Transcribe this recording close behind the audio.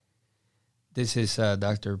This is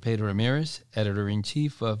Dr. Pedro Ramirez,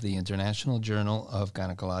 Editor-in-Chief of the International Journal of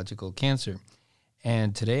Gynaecological Cancer.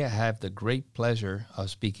 And today I have the great pleasure of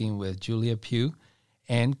speaking with Julia Pugh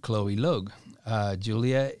and Chloe Logue.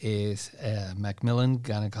 Julia is a Macmillan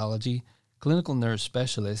Gynaecology Clinical Nurse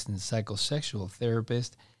Specialist and Psychosexual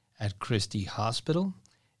Therapist at Christie Hospital.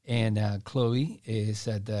 And Chloe is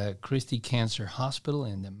at the Christie Cancer Hospital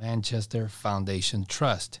and the Manchester Foundation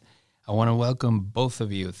Trust. I want to welcome both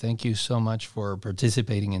of you. Thank you so much for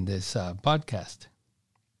participating in this podcast.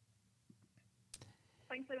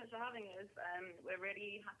 Thanks so much for having us. We're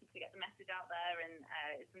really happy to get the message out there, and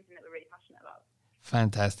it's something that we're really passionate about.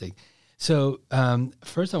 Fantastic. So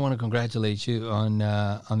first, I want to congratulate you on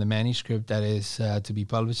the manuscript that is to be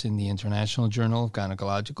published in the International Journal of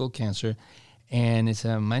Gynaecological Cancer. And it's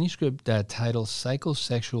a manuscript that titled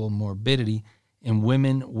Psychosexual Morbidity in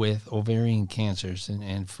Women with Ovarian Cancers.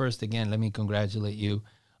 And first, again, let me congratulate you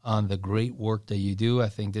on the great work that you do. I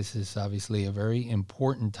think this is obviously a very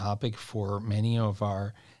important topic for many of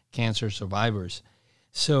our cancer survivors.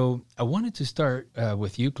 So I wanted to start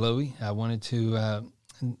with you, Chloe. I wanted to,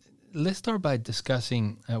 let's start by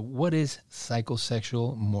discussing what is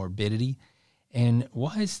psychosexual morbidity and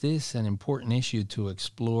why is this an important issue to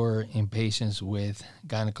explore in patients with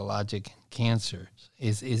gynecologic cancers?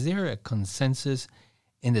 Is there a consensus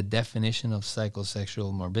in the definition of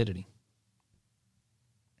psychosexual morbidity?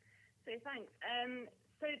 So thanks.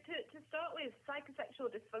 So to start with, psychosexual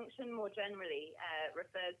dysfunction more generally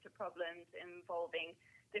refers to problems involving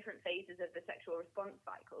different phases of the sexual response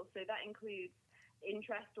cycle. So that includes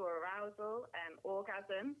interest or arousal,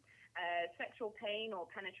 orgasm, sexual pain or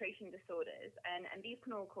penetration disorders, and these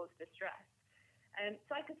can all cause distress.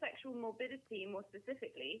 Psychosexual morbidity, more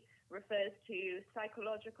specifically, refers to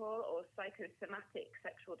psychological or psychosomatic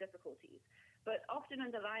sexual difficulties, but often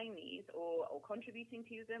underlying these or contributing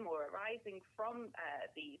to them or arising from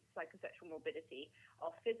the psychosexual morbidity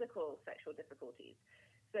are physical sexual difficulties.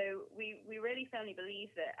 So we really firmly believe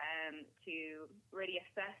that to really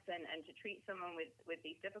assess and to treat someone with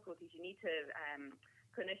these difficulties,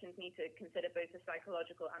 clinicians need to consider both the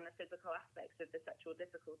psychological and the physical aspects of the sexual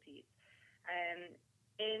difficulties.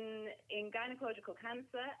 In gynecological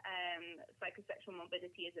cancer, psychosexual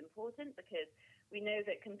morbidity is important because we know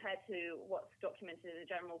that compared to what's documented in the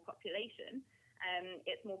general population,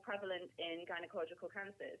 it's more prevalent in gynecological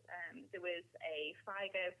cancers. There was a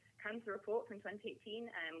FIGO cancer report from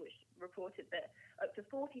 2018 which reported that up to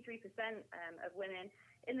 43% of women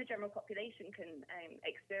in the general population can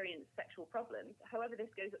experience sexual problems. However,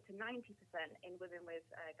 this goes up to 90% in women with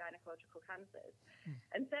gynecological cancers.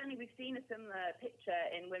 And certainly we've seen a similar picture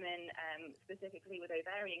in women specifically with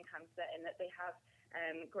ovarian cancer in that they have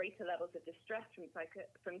greater levels of distress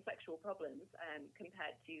from sexual problems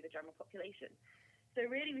compared to the general population. So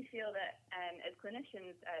really we feel that as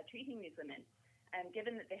clinicians treating these women,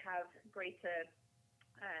 given that they have greater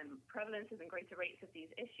prevalences and greater rates of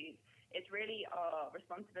these issues, it's really our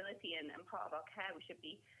responsibility and part of our care.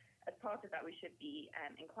 As part of that, we should be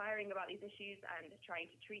inquiring about these issues and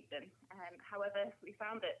trying to treat them. However, we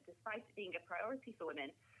found that despite it being a priority for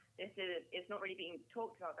women, this is not really being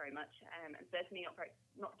talked about very much, and certainly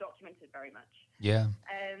not documented very much. Yeah.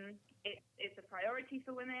 It's a priority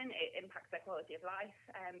for women. It impacts their quality of life,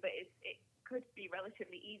 but it could be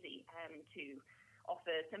relatively easy to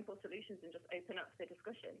offer simple solutions and just open up the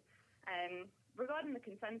discussion. Regarding the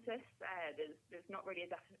consensus, there's not really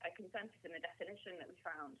a consensus in the definition that we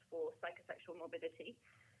found for psychosexual morbidity.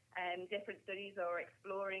 Different studies are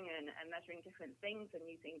exploring and measuring different things and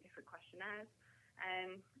using different questionnaires.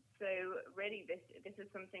 So really, this is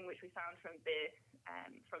something which we found from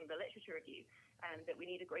the literature review, that we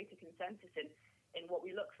need a greater consensus in what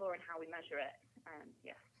we look for and how we measure it.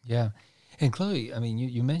 Yeah, and Chloe, I mean,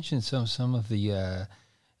 you mentioned some of the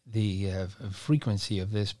frequency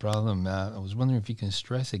of this problem. I was wondering if you can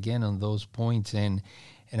stress again on those points, and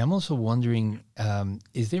I'm also wondering,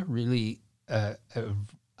 is there really a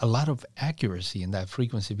lot of accuracy in that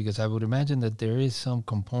frequency? Because I would imagine that there is some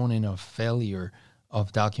component of failure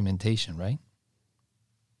of documentation, right?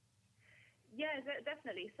 Yeah,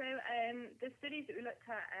 definitely. So the studies that we looked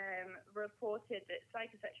at reported that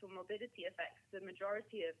psychosexual morbidity affects the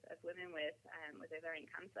majority of women with ovarian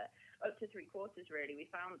cancer, up to 3/4 really. We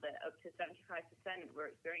found that up to 75% were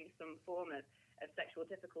experiencing some form of sexual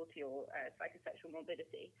difficulty or psychosexual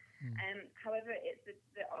morbidity. However, it's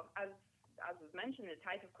as was mentioned, the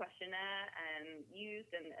type of questionnaire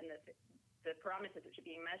used and the parameters which are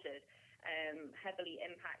being measured heavily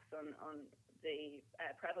impacts on the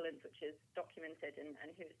prevalence which is documented and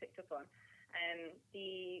who is picked up on.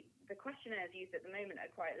 The questionnaires used at the moment are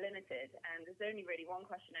quite limited, and there's only really one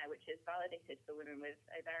questionnaire which is validated for women with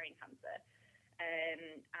ovarian cancer,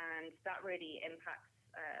 and that really impacts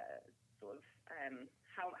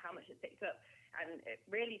how much it's picked up. And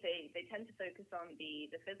they tend to focus on the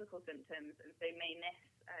physical symptoms, and so may miss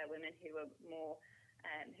women who are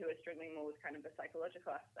struggling more with kind of the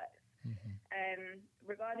psychological aspects.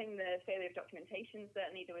 Regarding the failure of documentation,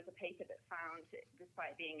 certainly there was a paper that found,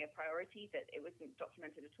 despite being a priority, that it wasn't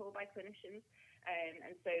documented at all by clinicians,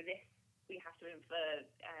 and so this we have to infer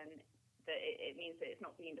that it means that it's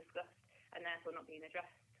not being discussed and therefore not being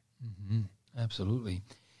addressed. Absolutely.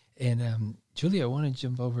 And Julie, I want to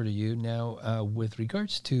jump over to you now with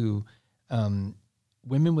regards to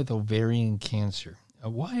women with ovarian cancer.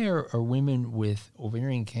 Why are women with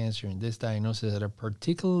ovarian cancer and this diagnosis at a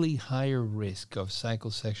particularly higher risk of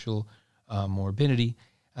psychosexual morbidity?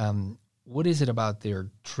 What is it about their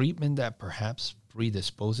treatment that perhaps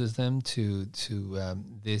predisposes them to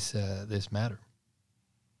this matter?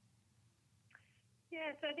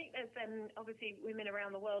 Yeah, so I think there's obviously women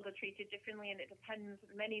around the world are treated differently, and it depends.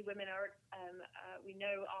 Many women are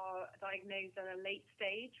diagnosed at a late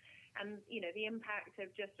stage. And, the impact of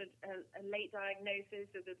just a late diagnosis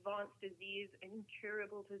of advanced disease,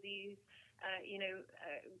 incurable disease,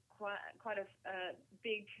 quite a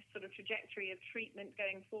big sort of trajectory of treatment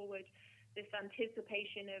going forward. This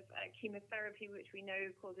anticipation of chemotherapy, which we know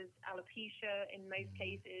causes alopecia in most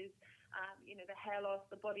cases, the hair loss,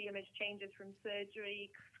 the body image changes from surgery,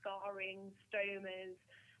 scarring, stomas.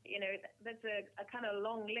 There's a kind of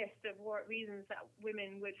long list of reasons that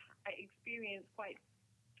women would experience quite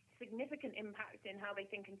significant impact in how they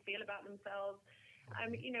think and feel about themselves. I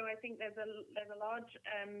think there's a large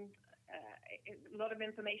a lot of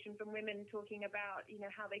information from women talking about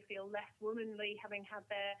how they feel less womanly having had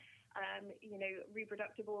their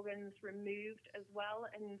reproductive organs removed as well,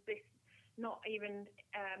 and this not even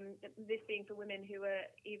this being for women who are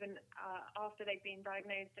even after they've been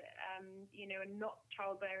diagnosed and not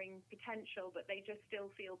childbearing potential, but they just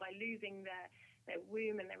still feel by losing their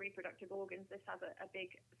womb and their reproductive organs, this has a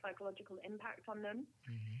big psychological impact on them.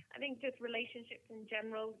 I think just relationships in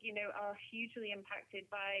general, are hugely impacted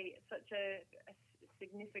by such a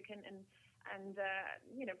significant and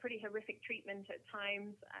pretty horrific treatment at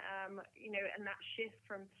times, and that shift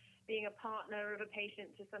from being a partner of a patient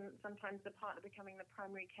to sometimes the partner becoming the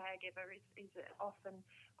primary caregiver is often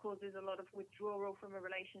causes a lot of withdrawal from a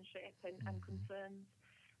relationship and concerns.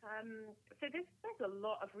 So there's a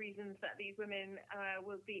lot of reasons that these women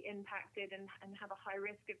will be impacted and have a high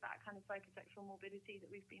risk of that kind of psychosexual morbidity that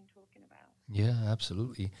we've been talking about. Yeah,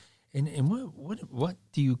 absolutely. And what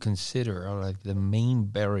do you consider are like the main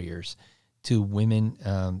barriers to women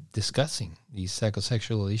discussing these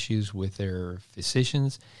psychosexual issues with their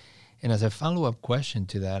physicians? And as a follow-up question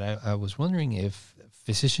to that, I was wondering if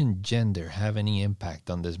physician gender have any impact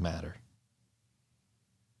on this matter.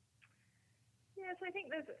 I think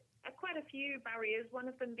there's quite a few barriers. One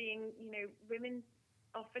of them being, women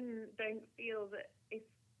often don't feel that if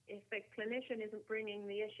the clinician isn't bringing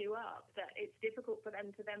the issue up, that it's difficult for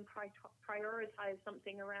them to then prioritize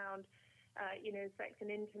something around, sex and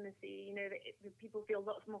intimacy. That people feel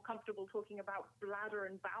lots more comfortable talking about bladder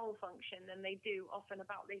and bowel function than they do often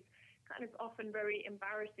about these kind of often very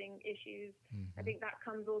embarrassing issues. I think that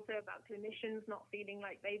comes also about clinicians not feeling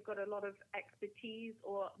like they've got a lot of expertise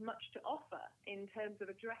or much to offer in terms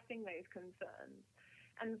of addressing those concerns.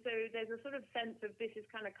 And so there's a sort of sense of this is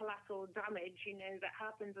kind of collateral damage, that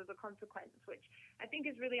happens as a consequence, which I think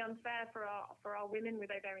is really unfair for our women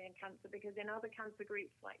with ovarian cancer, because in other cancer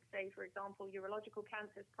groups, like say, for example, urological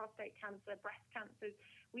cancers, prostate cancer, breast cancers,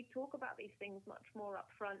 we talk about these things much more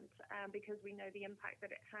upfront because we know the impact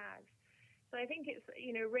that it has. So I think it's,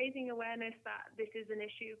 raising awareness that this is an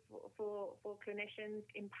issue for clinicians,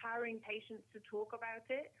 empowering patients to talk about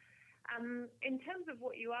it. In terms of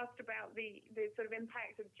what you asked about the sort of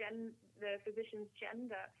impact of the physician's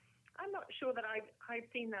gender, I'm not sure that I've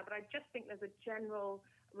seen that, but I just think there's a general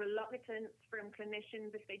reluctance from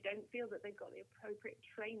clinicians if they don't feel that they've got the appropriate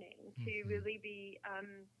training to really be,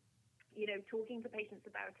 talking to patients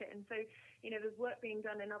about it. And so, there's work being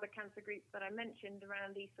done in other cancer groups that I mentioned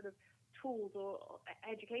around these sort of tools or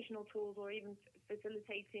educational tools, or even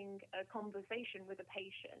facilitating a conversation with a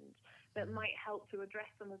patient that might help to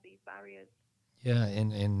address some of these barriers. Yeah,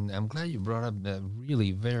 and I'm glad you brought up a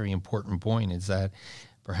really very important point, is that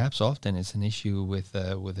perhaps often it's an issue with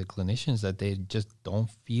the clinicians that they just don't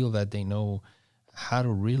feel that they know how to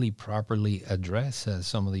really properly address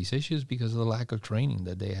some of these issues because of the lack of training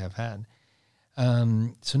that they have had.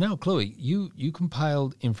 So now, Chloe, you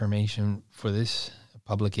compiled information for this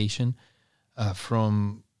publication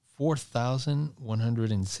from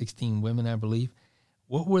 4,116 women, I believe.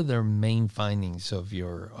 What were their main findings of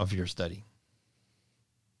your study?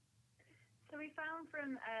 So we found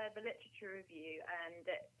from the literature review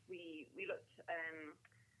that we looked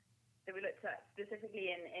at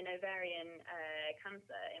specifically in ovarian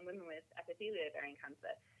cancer, in women with epithelial ovarian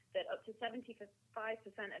cancer, that up to 75%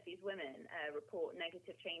 of these women report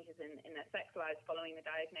negative changes in their sex lives following the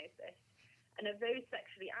diagnosis. And of those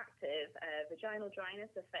sexually active, vaginal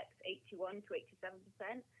dryness affects 81 to 87%.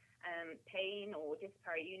 Pain or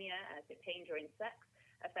dyspareunia, so pain during sex,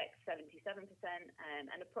 affects 77%,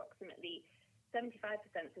 and approximately 75%,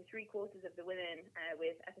 so three-quarters of the women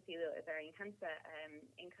with epithelial ovarian cancer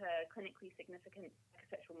incur clinically significant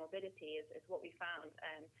psychosexual morbidity, is what we found,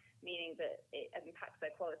 meaning that it impacts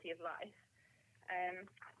their quality of life.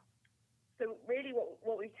 So really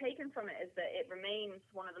what we've taken from it is that it remains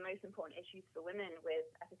one of the most important issues for women with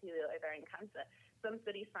epithelial ovarian cancer. Some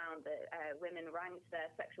studies found that women ranked their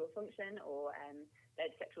sexual function or their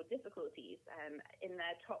sexual difficulties in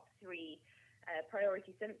their top three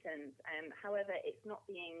priority symptoms. However, it's not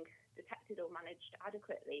being detected or managed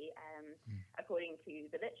adequately according to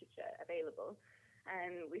the literature available.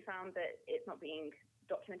 We found that it's not being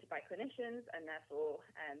documented by clinicians and therefore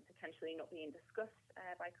potentially not being discussed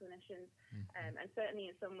by clinicians. And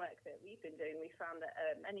certainly in some work that we've been doing, we found that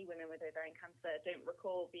many women with ovarian cancer don't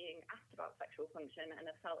recall being asked about sexual function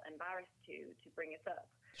and have felt embarrassed to bring it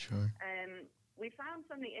up. Sure. We found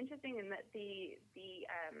something interesting in that the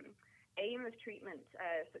aim of treatment,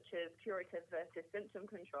 such as curative versus symptom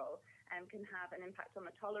control, can have an impact on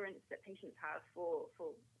the tolerance that patients have for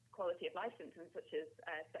quality of life symptoms such as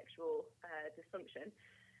sexual dysfunction.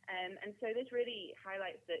 And so this really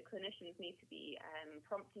highlights that clinicians need to be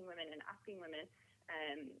prompting women and asking women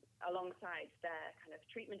alongside their kind of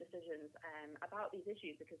treatment decisions about these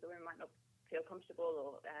issues, because the women might not feel comfortable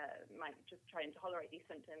or might just try and tolerate these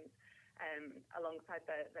symptoms alongside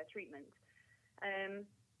their treatment.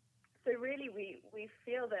 So really we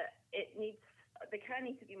feel that the care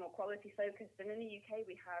needs to be more quality focused, and in the UK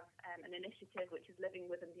we have an initiative which is Living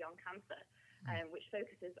With and Beyond Cancer, which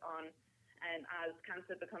focuses on as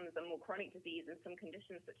cancer becomes a more chronic disease in some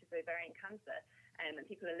conditions such as ovarian cancer, and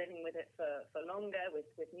people are living with it for longer with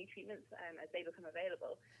new treatments as they become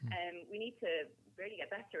available. We need to really get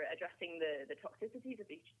better at addressing the toxicities of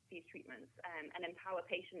these treatments and empower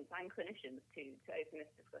patients and clinicians to open this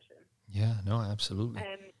discussion. Yeah, no, absolutely.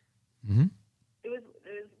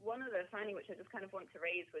 There was one other finding which I just kind of want to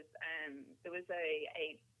raise was there was a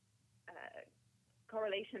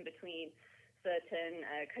correlation between certain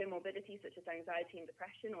comorbidities such as anxiety and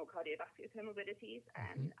depression or cardiovascular comorbidities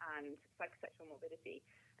and psychosexual morbidity.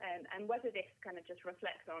 And whether this kind of just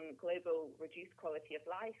reflects on global reduced quality of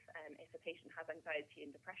life, if a patient has anxiety and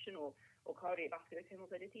depression or cardiovascular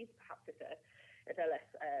comorbidities, perhaps if they're less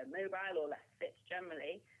mobile or less fit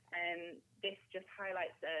generally. This just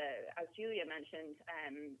highlights, as Julia mentioned,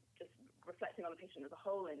 just reflecting on the patient as a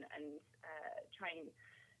whole and trying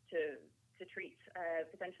to treat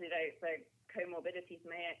potentially their comorbidities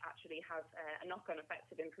may actually have a knock-on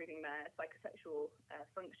effect of improving their psychosexual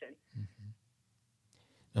function.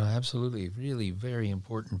 No, absolutely. Really very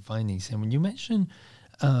important findings. And when you mention,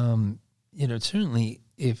 certainly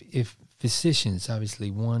if physicians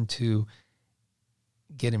obviously want to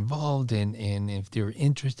get involved in if they're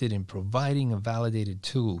interested in providing a validated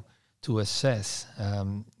tool to assess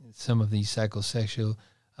some of these psychosexual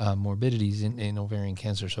morbidities in ovarian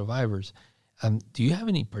cancer survivors, do you have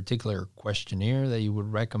any particular questionnaire that you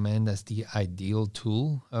would recommend as the ideal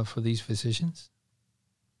tool for these physicians?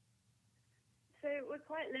 So we're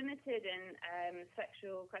quite limited in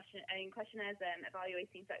questionnaires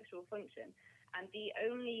evaluating sexual function. And the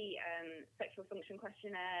only sexual function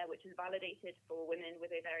questionnaire which is validated for women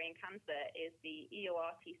with ovarian cancer is the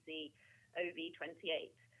EORTC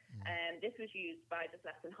OV28. This was used by just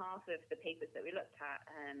less than half of the papers that we looked at,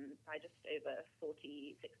 by just over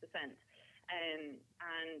 46%.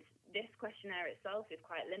 And this questionnaire itself is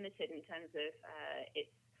quite limited in terms of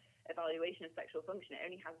its evaluation of sexual function. It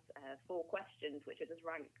only has 4 questions, which are just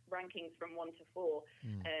rankings from 1 to 4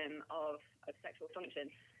 of sexual function.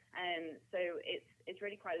 So it's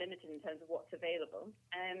really quite limited in terms of what's available.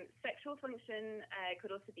 Sexual function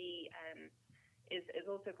could also be is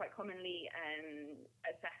also quite commonly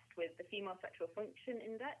assessed with the Female Sexual Function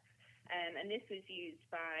Index, and this was used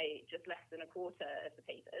by just less than a quarter of the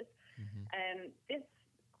papers. This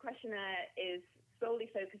questionnaire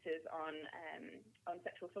solely focuses on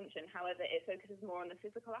sexual function. However, it focuses more on the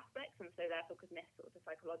physical aspects, and so therefore could miss sort of the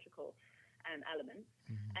psychological elements.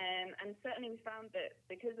 And certainly we found that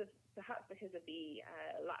because of the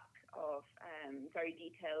lack of very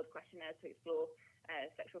detailed questionnaires to explore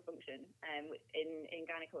sexual function in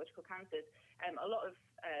gynecological cancers. A lot of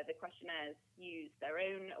the questionnaires use their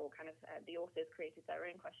own, or kind of the authors created their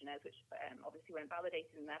own questionnaires, which obviously weren't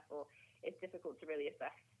validated, and therefore it's difficult to really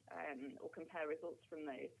assess or compare results from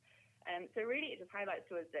those. So really it just highlights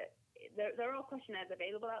to us that there are questionnaires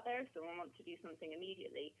available out there if someone wants to do something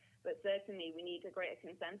immediately, but certainly we need a greater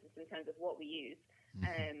consensus in terms of what we use.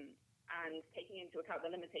 And taking into account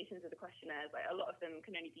the limitations of the questionnaires, like a lot of them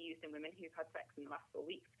can only be used in women who've had sex in the last 4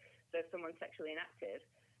 weeks. So if someone's sexually inactive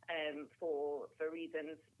for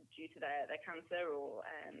reasons due to their cancer or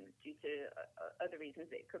due to other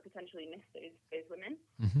reasons, it could potentially miss those women.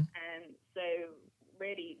 So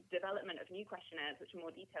really, development of new questionnaires, which are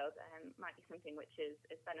more detailed, might be something which is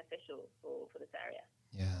beneficial for this area.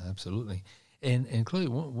 Yeah, absolutely. And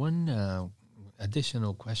Chloe, one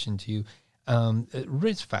additional question to you.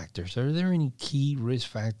 Risk factors. Are there any key risk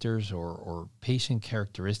factors or patient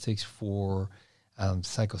characteristics for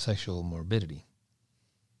psychosexual morbidity?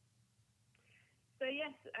 So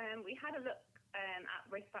yes, we had a look at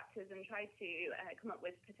risk factors and tried to come up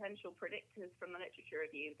with potential predictors from the literature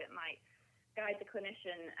review that might guide the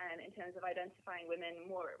clinician in terms of identifying women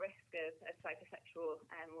more at risk of psychosexual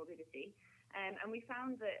morbidity. And we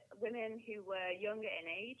found that women who were younger in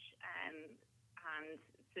age, and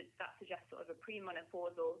so that suggests sort of a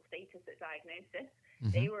premenopausal status at diagnosis,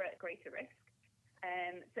 they were at greater risk.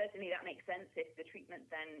 Certainly that makes sense if the treatment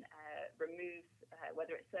then removes,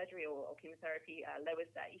 whether it's surgery or chemotherapy, lowers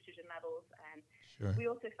their estrogen levels. Sure. We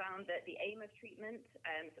also found that the aim of treatment,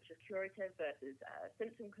 such as curative versus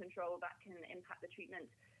symptom control, that can impact the treatment,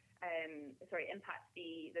 impact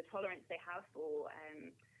the tolerance they have for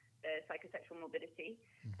the psychosexual morbidity,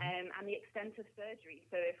 and the extent of surgery.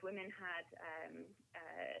 So if women had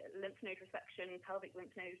lymph node resection, pelvic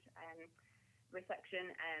lymph node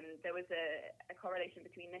resection, there was a correlation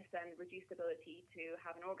between this and reduced ability to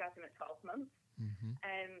have an orgasm at 12 months.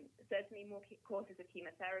 Certainly more courses of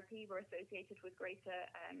chemotherapy were associated with greater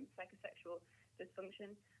psychosexual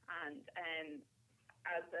dysfunction, and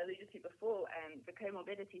as alluded to before, the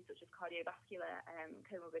comorbidities such as cardiovascular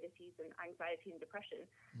comorbidities and anxiety and depression,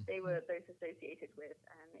 they were both associated with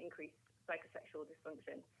increased psychosexual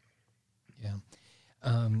dysfunction. Yeah.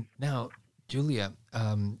 Now, Julia,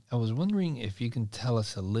 I was wondering if you can tell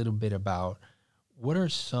us a little bit about what are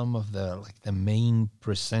some of the main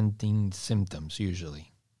presenting symptoms usually?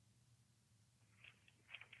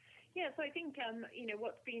 Yeah, so I think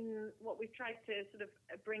what we've tried to sort of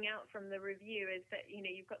bring out from the review is that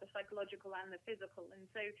you've got the psychological and the physical, and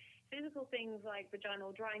so physical things like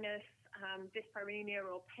vaginal dryness, dyspareunia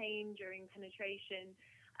or pain during penetration,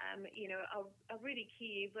 are really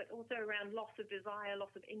key, but also around loss of desire,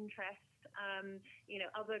 loss of interest,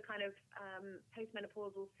 other kind of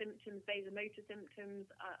postmenopausal symptoms, vasomotor symptoms,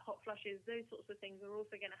 hot flushes, those sorts of things are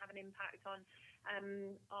also going to have an impact on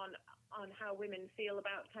how women feel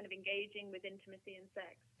about kind of engaging with intimacy and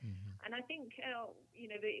sex. And I think,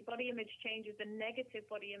 the body image changes, the negative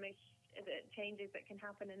body image changes that can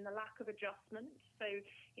happen, and the lack of adjustment. So,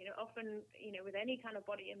 often, with any kind of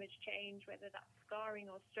body image change, whether that's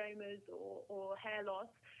scarring or stromas or hair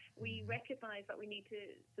loss, we recognize that we need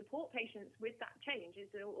to support patients with that change.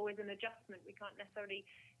 It's always an adjustment. We can't necessarily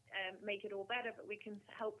make it all better, but we can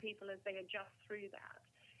help people as they adjust through that.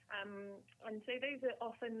 And so those are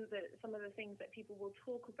often some of the things that people will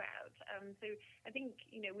talk about. So I think,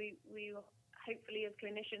 we hopefully as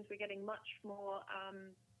clinicians, we're getting much more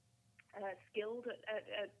skilled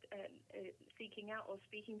at seeking out or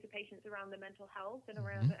speaking to patients around their mental health and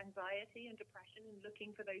around anxiety and depression and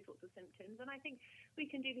looking for those sorts of symptoms. And I think we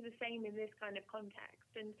can do the same in this kind of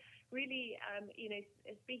context. And really,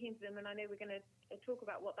 speaking to them, and I know we're going to talk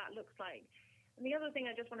about what that looks like. And the other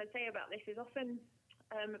thing I just want to say about this is often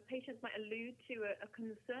patients might allude to a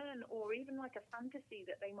concern or even like a fantasy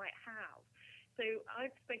that they might have. So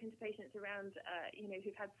I've spoken to patients around,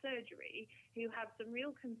 who've had surgery, who have some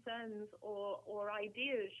real concerns or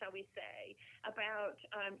ideas, shall we say, about,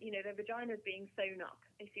 their vaginas being sewn up,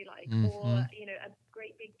 if you like, or, a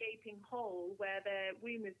great big gaping hole where their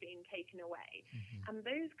womb is being taken away. And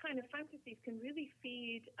those kind of fantasies can really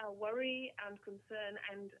feed worry and concern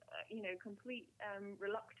and, complete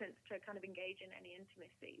reluctance to kind of engage in any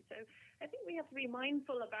intimacy. So I think we have to be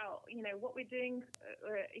mindful about, what we're doing,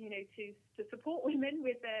 to support women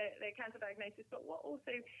with their cancer diagnosis, but what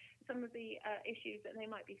also some of the issues that they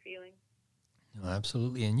might be feeling. No,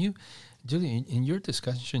 absolutely. And you, Julie, in your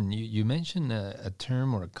discussion, you mentioned a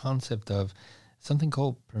term or a concept of something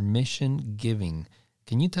called permission giving.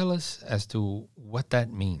 Can you tell us as to what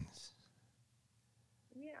that means?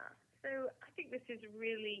 Yeah. So I think this this is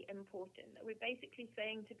really important. We're basically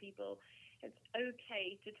saying to people, it's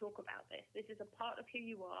okay to talk about this. This is a part of who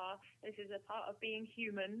you are. This is a part of being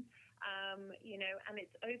human, and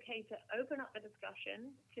it's okay to open up the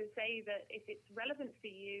discussion, to say that if it's relevant for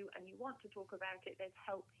you and you want to talk about it, there's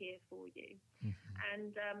help here for you.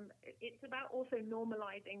 And it's about also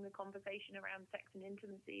normalizing the conversation around sex and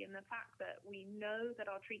intimacy, and the fact that we know that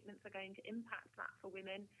our treatments are going to impact that for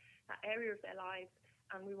women, that area of their lives,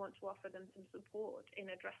 and we want to offer them some support in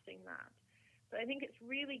addressing that. So I think it's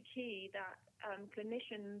really key that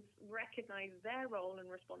clinicians recognize their role and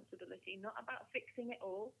responsibility, not about fixing it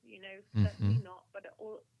all, certainly not, but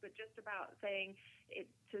just about saying it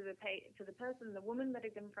to the person, the woman that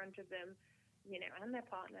is in front of them, and their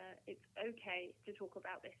partner, it's okay to talk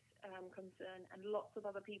about this concern, and lots of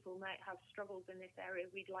other people might have struggles in this area.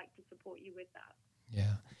 We'd like to support you with that.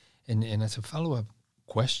 Yeah, and as a follow-up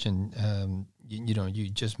question, you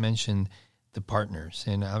just mentioned the partners,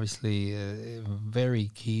 and obviously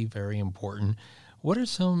very key, very important. What are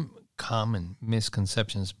some common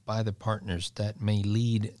misconceptions by the partners that may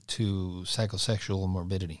lead to psychosexual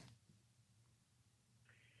morbidity?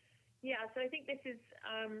 Yeah, so I think this is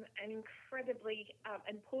an incredibly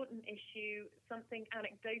important issue, something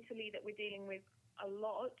anecdotally that we're dealing with a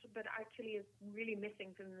lot, but actually is really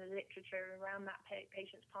missing from the literature around that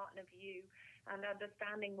patient's partner view and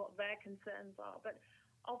understanding what their concerns are. But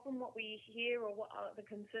often what we hear, or what are the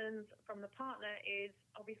concerns from the partner, is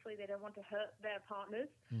obviously they don't want to hurt their partners,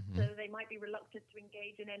 so they might be reluctant to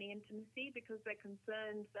engage in any intimacy because they're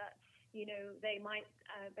concerned that they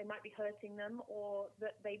might be hurting them, or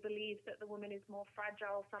that they believe that the woman is more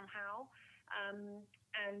fragile somehow, and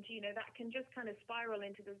that can just kind of spiral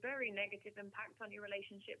into this very negative impact on your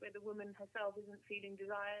relationship, where the woman herself isn't feeling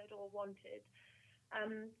desired or wanted.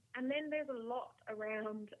 And then there's a lot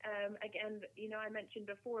around, again, I mentioned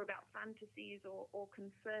before about fantasies or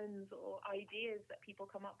concerns or ideas that people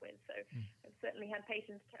come up with. So I've certainly had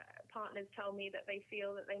partners tell me that they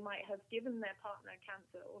feel that they might have given their partner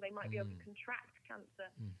cancer, or they might be able to contract cancer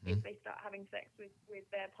if they start having sex with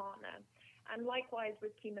their partner. And likewise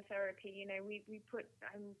with chemotherapy, we put,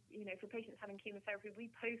 for patients having chemotherapy, we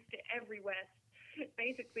post it everywhere,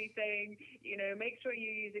 basically saying, make sure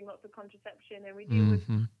you're using lots of contraception. And we deal with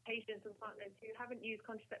patients and partners who haven't used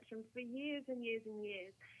contraception for years and years and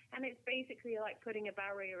years. And it's basically like putting a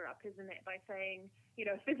barrier up, isn't it, by saying,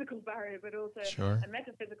 a physical barrier, but also a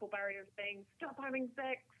metaphysical barrier of saying, stop having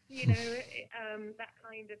sex, that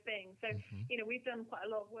kind of thing. So, we've done quite a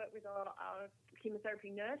lot of work with our chemotherapy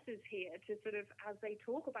nurses here to sort of, as they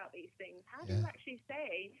talk about these things, how do you actually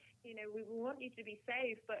say, we want you to be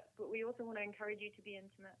safe, but we also want to encourage you to be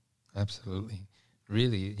intimate. Absolutely.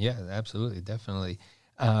 Really, yeah, absolutely, definitely.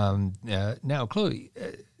 Now, Chloe,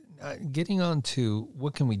 getting on to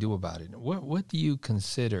what can we do about it? What do you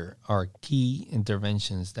consider are key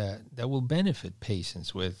interventions that will benefit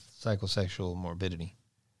patients with psychosexual morbidity?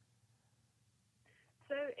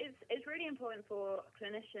 So it's really important for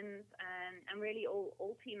clinicians and really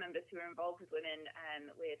all team members who are involved with women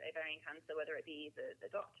with ovarian cancer, whether it be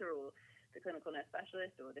the doctor or the clinical nurse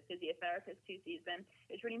specialist or the physiotherapist who sees them.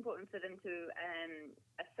 It's really important for them to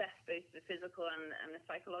assess both the physical and the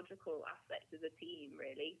psychological aspects of the team,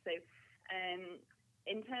 really. So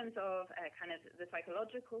in terms of kind of the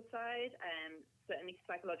psychological side, certainly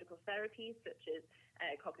psychological therapies such as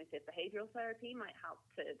cognitive behavioral therapy might help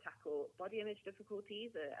to tackle body image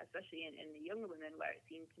difficulties, especially in the younger women where it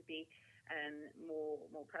seems to be more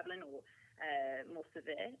prevalent or more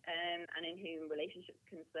severe, and in whom relationship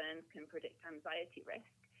concerns can predict anxiety risk.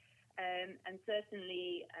 And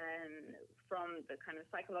certainly from the kind of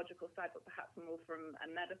psychological side, but perhaps more from a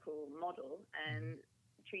medical model,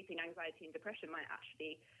 treating anxiety and depression might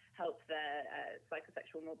actually help their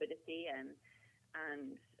psychosexual morbidity and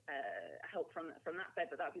help from that side,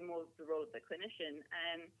 but that would be more the role of the clinician.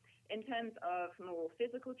 In terms of more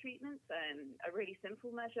physical treatments, a really simple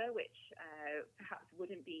measure, which perhaps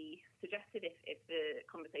wouldn't be suggested if the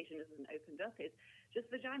conversation isn't opened up, is just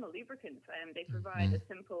vaginal lubricants. They provide a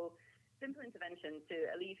simple intervention to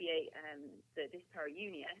alleviate the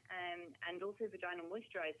dyspareunia, and also vaginal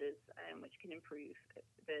moisturizers, which can improve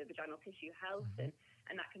the vaginal tissue health,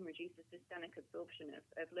 and that can reduce the systemic absorption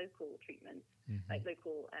of local treatments, like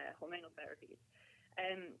local hormonal therapies.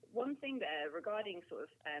 One thing there regarding sort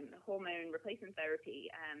of hormone replacement therapy,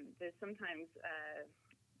 there's sometimes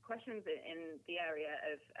questions in the area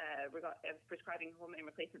of prescribing hormone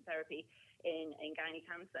replacement therapy in gynae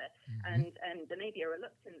cancer, and there may be a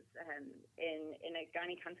reluctance in a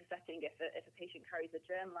gynae cancer setting if a patient carries a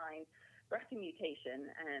germline BRCA mutation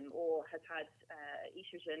or has had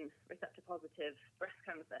estrogen receptor positive breast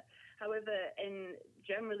cancer. However,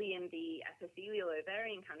 generally in the epithelial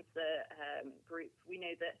ovarian cancer group, we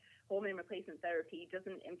know that hormone replacement therapy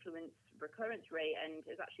doesn't influence recurrence rate and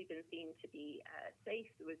has actually been seen to be safe.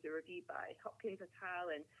 There was a review by Hopkins et al.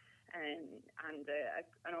 and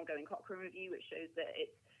an ongoing Cochrane review which shows that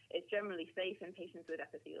it's generally safe in patients with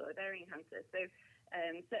epithelial ovarian cancer. So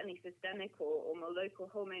certainly systemic or more local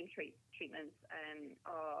hormone treatments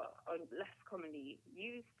are less commonly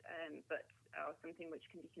used, but are something which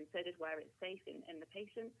can be considered where it's safe in the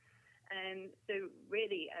patient. So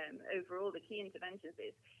really, overall, the key interventions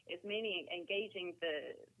is mainly engaging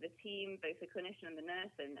the team, both the clinician and the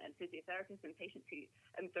nurse and physiotherapists and patients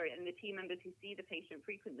and the team members who see the patient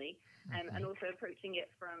frequently, and also approaching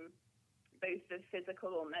it from both the physical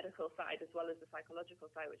or medical side as well as the psychological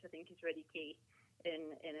side, which I think is really key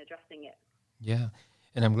in addressing it. Yeah.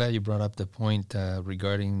 And I'm glad you brought up the point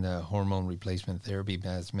regarding the hormone replacement therapy,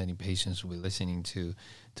 as many patients will be listening to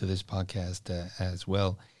this podcast as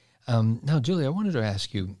well. Now, Julie, I wanted to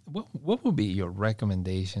ask you, what would be your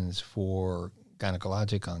recommendations for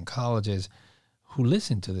gynecologic oncologists who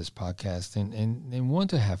listen to this podcast and want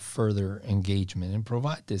to have further engagement and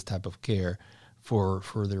provide this type of care for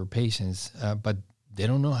their patients, but they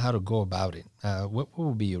don't know how to go about it? What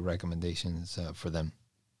would be your recommendations for them?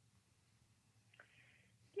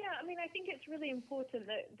 Yeah, I mean, I think it's really important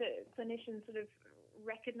that clinicians sort of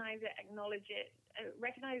recognize it, acknowledge it,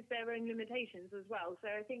 recognize their own limitations as well. So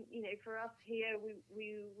I think, for us here,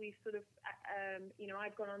 we sort of,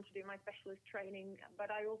 I've gone on to do my specialist training, but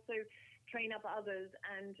I also train up others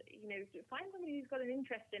and, find somebody who's got an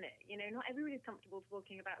interest in it. Not everybody's comfortable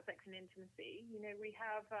talking about sex and intimacy. We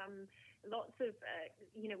have lots of,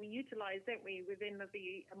 we utilize, don't we, within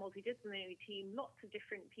a multidisciplinary team, lots of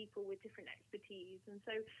different people with different expertise. And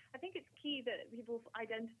so I think it's key that people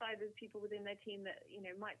identify those people within their team that,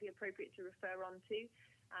 might be appropriate to refer on to.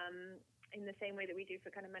 In the same way that we do for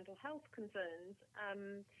kind of mental health concerns.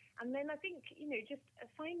 And then I think, just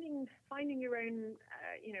finding your own,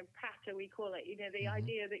 patter, we call it, the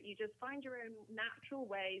idea that you just find your own natural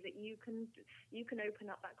way that you can open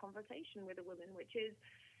up that conversation with a woman, which is,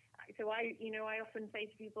 so I often say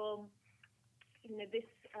to people,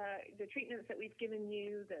 the treatments that we've given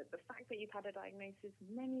you, the fact that you've had a diagnosis,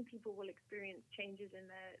 many people will experience changes in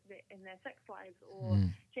their sex lives or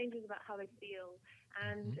changes about how they feel.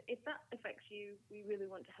 And if that affects you, we really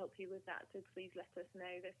want to help you with that. So please let us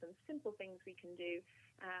know. There's some simple things we can do,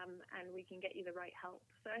 and we can get you the right help.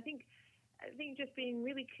 So I think just being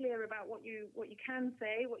really clear about what you can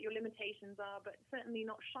say, what your limitations are, but certainly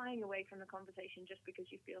not shying away from the conversation just because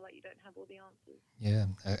you feel like you don't have all the answers. Yeah,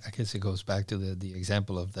 I guess it goes back to the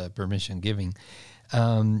example of the permission giving.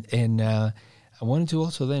 And I wanted to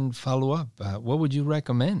also then follow up. What would you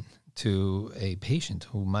recommend to a patient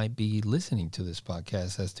who might be listening to this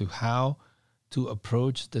podcast as to how to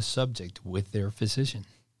approach the subject with their physician?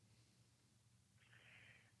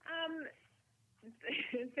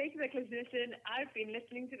 Thank you, the clinician. I've been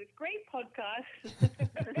listening to this great podcast.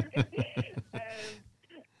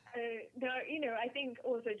 I think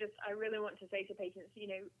also I really want to say to patients,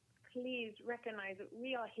 please recognize that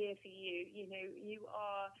we are here for you.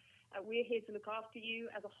 We're here to look after you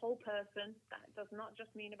as a whole person. That does not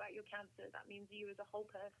just mean about your cancer. That means you as a whole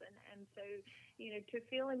person. And so, to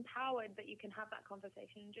feel empowered that you can have that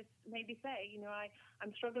conversation, just maybe say,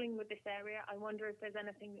 I'm struggling with this area. I wonder if there's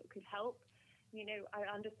anything that could help. I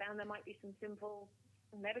understand there might be some simple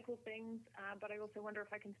medical things, but I also wonder if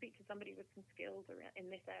I can speak to somebody with some skills in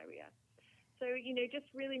this area. So, just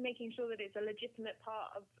really making sure that it's a legitimate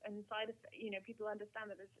part of and side effect. People understand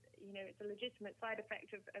that it's a legitimate side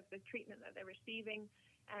effect of the treatment that they're receiving,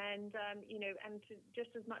 and and to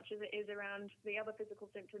just as much as it is around the other physical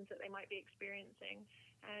symptoms that they might be experiencing,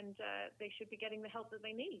 and they should be getting the help that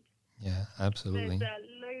they need. Yeah, absolutely. There's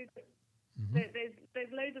loads.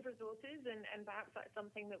 There's loads of resources, and perhaps that's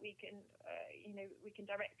something that we can we can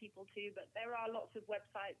direct people to. But there are lots of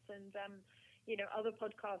websites and other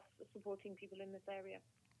podcasts supporting people in this area.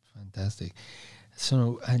 Fantastic.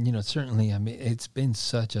 So, and certainly, I mean, it's been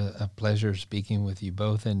such a pleasure speaking with you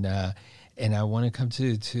both, and I want to come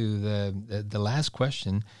to the last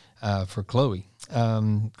question for Chloe.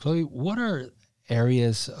 Chloe, what are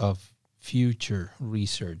areas of future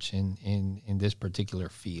research in this particular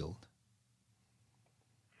field?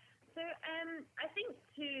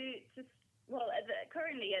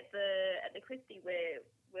 Currently at the Christie, we're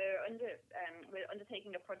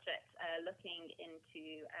undertaking a project looking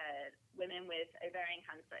into women with ovarian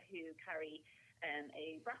cancer who carry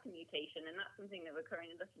a BRCA mutation, and that's something that we're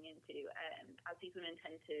currently looking into as these women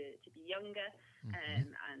tend to be younger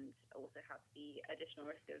and also have the additional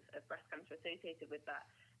risk of breast cancer associated with that.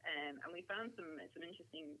 And we found some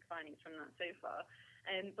interesting findings from that so far.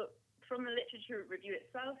 But from the literature review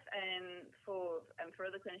itself, for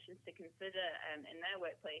other clinicians to consider in their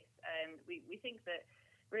workplace, we think that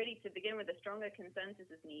really to begin with, a stronger consensus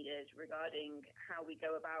is needed regarding how we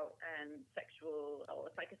go about sexual or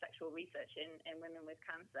psychosexual research in women with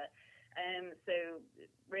cancer. So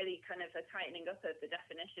really kind of a tightening up of the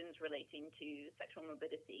definitions relating to sexual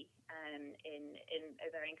morbidity in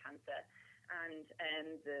ovarian cancer. And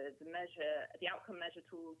the outcome measure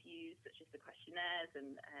tools used, such as the questionnaires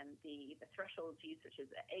and the thresholds used, such as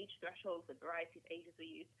age thresholds, a variety of ages are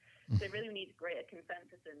used. So really we need greater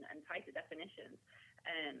consensus and tighter definitions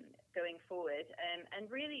going forward. And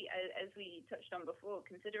really, as we touched on before,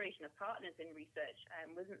 consideration of partners in research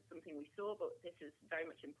wasn't something we saw, but this is very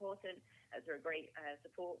much important as they're a great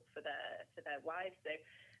support for their wives. So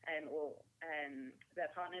or their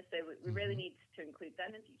partners. So we really need to include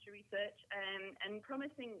them in future research. And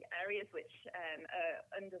promising areas which are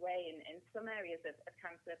underway in some areas of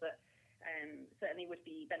cancer, but certainly would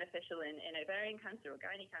be beneficial in ovarian cancer or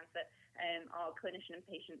gynae cancer, are clinician and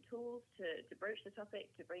patient tools to broach the topic,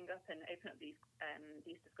 to bring up and open up these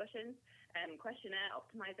discussions, questionnaire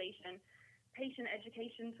optimization. Patient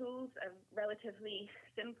education tools are relatively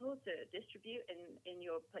simple to distribute in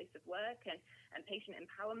your place of work, and patient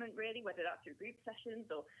empowerment, really, whether that's through group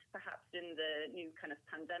sessions or perhaps in the new kind of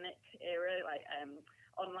pandemic era, like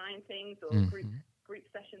online things or group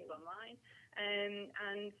sessions online.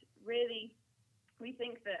 And really, we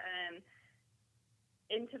think that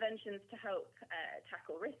interventions to help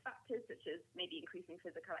tackle risk factors, such as maybe increasing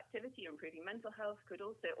physical activity or improving mental health, could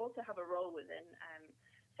also have a role within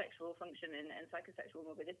sexual function and psychosexual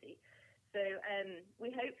morbidity. So we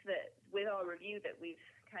hope that with our review that we've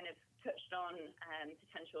kind of touched on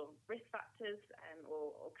potential risk factors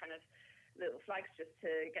or kind of little flags just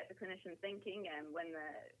to get the clinician thinking when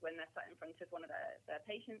they're sat in front of one of their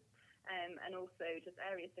patients, and also just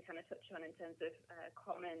areas to kind of touch on in terms of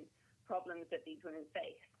common problems that these women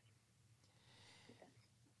face.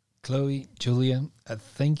 Chloe, Julia,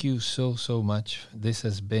 thank you so much. This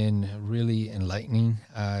has been really enlightening.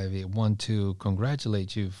 I want to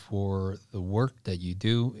congratulate you for the work that you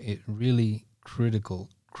do. It really critical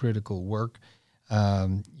work.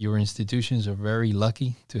 Your institutions are very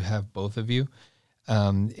lucky to have both of you,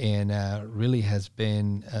 and really has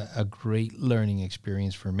been a great learning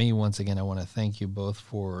experience for me. Once again, I want to thank you both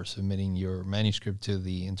for submitting your manuscript to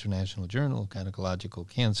the International Journal of Gynaecological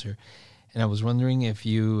Cancer. And I was wondering if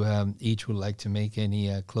you each would like to make any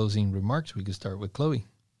closing remarks. We could start with Chloe.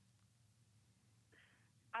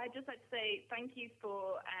 I'd just like to say thank you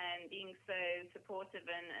for being so supportive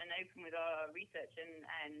and open with our research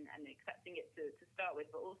and accepting it to start with,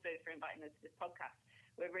 but also for inviting us to this podcast.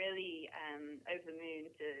 We're really over the moon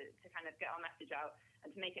to kind of get our message out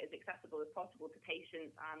and to make it as accessible as possible to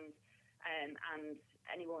patients and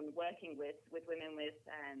anyone working with women with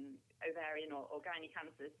ovarian or gynae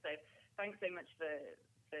cancers. So thanks so much for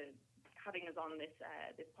having us on this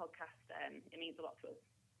podcast. It means a lot to us.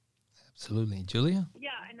 Absolutely. Julia?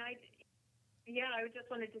 Yeah, I just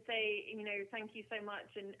wanted to say, thank you so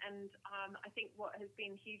much. And I think what has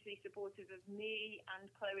been hugely supportive of me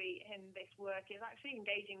and Chloe in this work is actually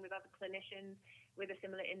engaging with other clinicians with a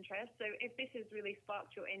similar interest. So if this has really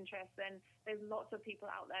sparked your interest, then there's lots of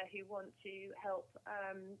people out there who want to help,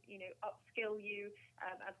 upskill you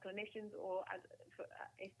as clinicians, or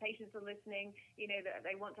if patients are listening, that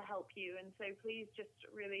they want to help you. And so please just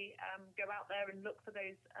really go out there and look for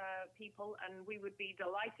those people, and we would be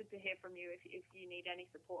delighted to hear from you if you need any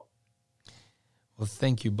support. Well,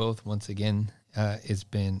 thank you both once again. It's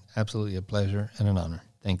been absolutely a pleasure and an honor.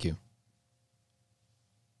 Thank you.